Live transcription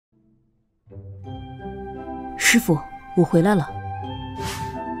师傅，我回来了。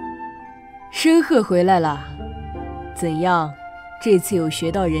申鹤回来了，怎样？这次有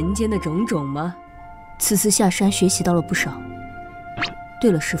学到人间的种种吗？此次下山学习到了不少。对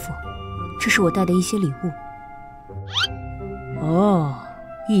了，师傅，这是我带的一些礼物。哦，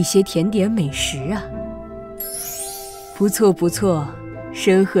一些甜点美食啊。不错不错，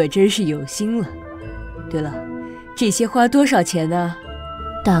申鹤真是有心了。对了，这些花多少钱呢？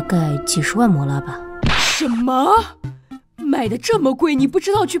大概几十万摩拉吧。什么？买的这么贵，你不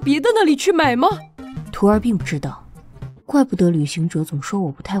知道去别的那里去买吗？徒儿并不知道，怪不得旅行者总说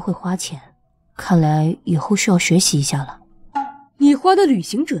我不太会花钱，看来以后需要学习一下了。你花的旅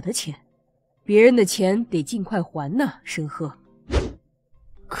行者的钱，别人的钱得尽快还呢，申鹤。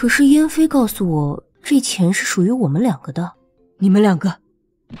可是燕飞告诉我，这钱是属于我们两个的。你们两个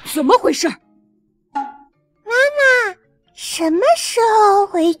怎么回事？妈妈，什么时候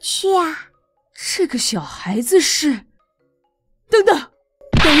回去啊？这个小孩子是……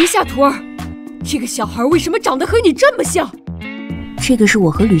等一下，徒儿，这个小孩为什么长得和你这么像？这个是我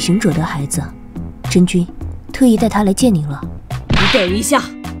和旅行者的孩子，真君特意带他来见您了。你等一下，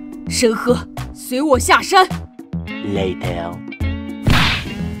申鹤，随我下山。Later。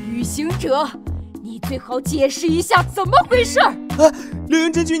旅行者，你最好解释一下怎么回事。凌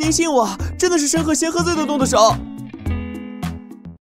云真君，您信我，真的是申鹤先喝醉的动的手。